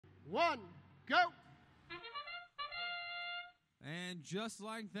1, go! And just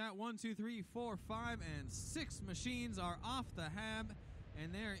like that, 1, 2, 3, 4, 5, and 6 machines are off the hab,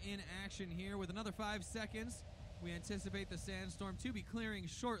 and they're in action here with another 5 seconds. We anticipate the sandstorm to be clearing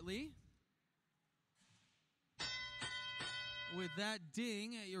shortly. With that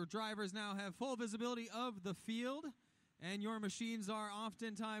ding, your drivers now have full visibility of the field, and your machines are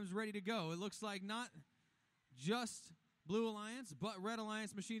oftentimes ready to go. It looks like not just Blue Alliance, but Red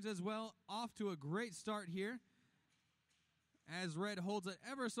Alliance machines as well, off to a great start here, as Red holds an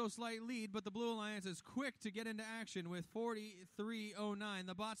ever so slight lead, but the Blue Alliance is quick to get into action with 43.09.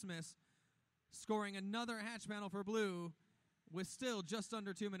 The Botsmiths scoring another hatch panel for Blue with still just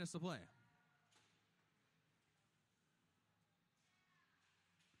under 2 minutes to play.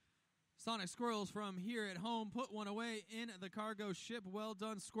 Sonic Squirrels from here at home put one away in the cargo ship. Well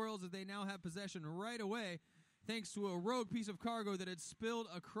done, Squirrels, as they now have possession right away, thanks to a rogue piece of cargo that had spilled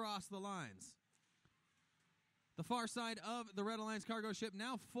across the lines. The far side of the Red Alliance cargo ship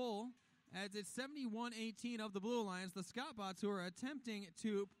now full, as it's 71-18 of the Blue Alliance. The Scottbots, who are attempting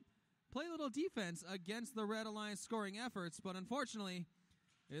to play a little defense against the Red Alliance scoring efforts, but unfortunately,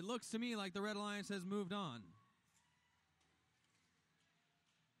 it looks to me like the Red Alliance has moved on.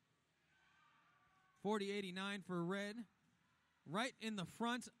 40-89 for Red. Right in the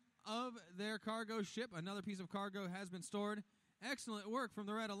front of their cargo ship, another piece of cargo has been stored. Excellent work from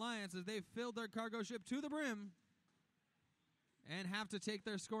the Red Alliance as they've filled their cargo ship to the brim and have to take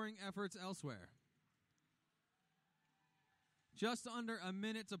their scoring efforts elsewhere. Just under a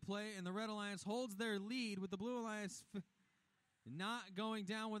minute to play, and the Red Alliance holds their lead with the Blue Alliance not going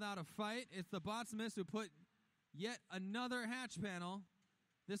down without a fight. It's the Botsmiths who put yet another hatch panel.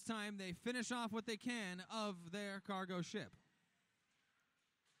 This time they finish off what they can of their cargo ship.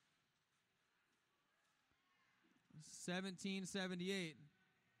 17-78.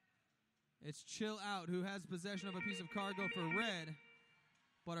 It's Chill Out who has possession of a piece of cargo for Red,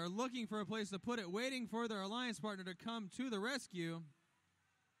 but are looking for a place to put it, waiting for their alliance partner to come to the rescue.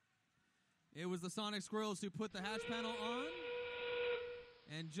 It was the Sonic Squirrels who put the hatch panel on,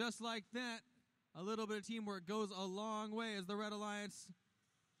 and just like that, a little bit of teamwork goes a long way as the Red Alliance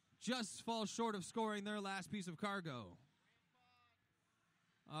just falls short of scoring their last piece of cargo.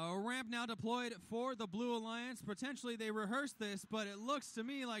 A ramp now deployed for the Blue Alliance. Potentially they rehearsed this, but it looks to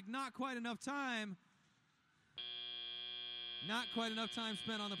me like not quite enough time. Not quite enough time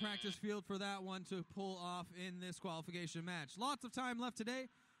spent on the practice field for that one to pull off in this qualification match. Lots of time left today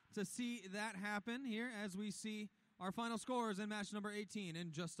to see that happen here as we see our final scores in match number 18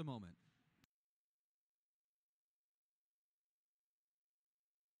 in just a moment.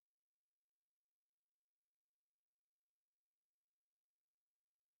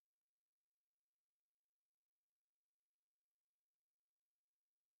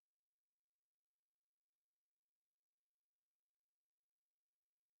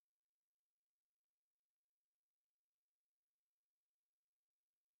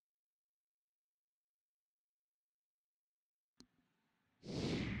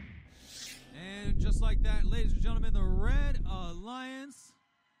 And just like that, ladies and gentlemen, the Red Alliance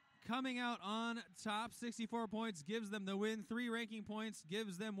coming out on top. 64 points gives them the win. 3 ranking points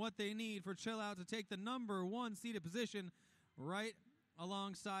gives them what they need for Chill Out to take the number 1 seeded position right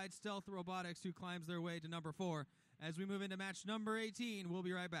alongside Stealth Robotics, who climbs their way to number 4. As we move into match number 18, we'll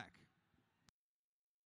be right back.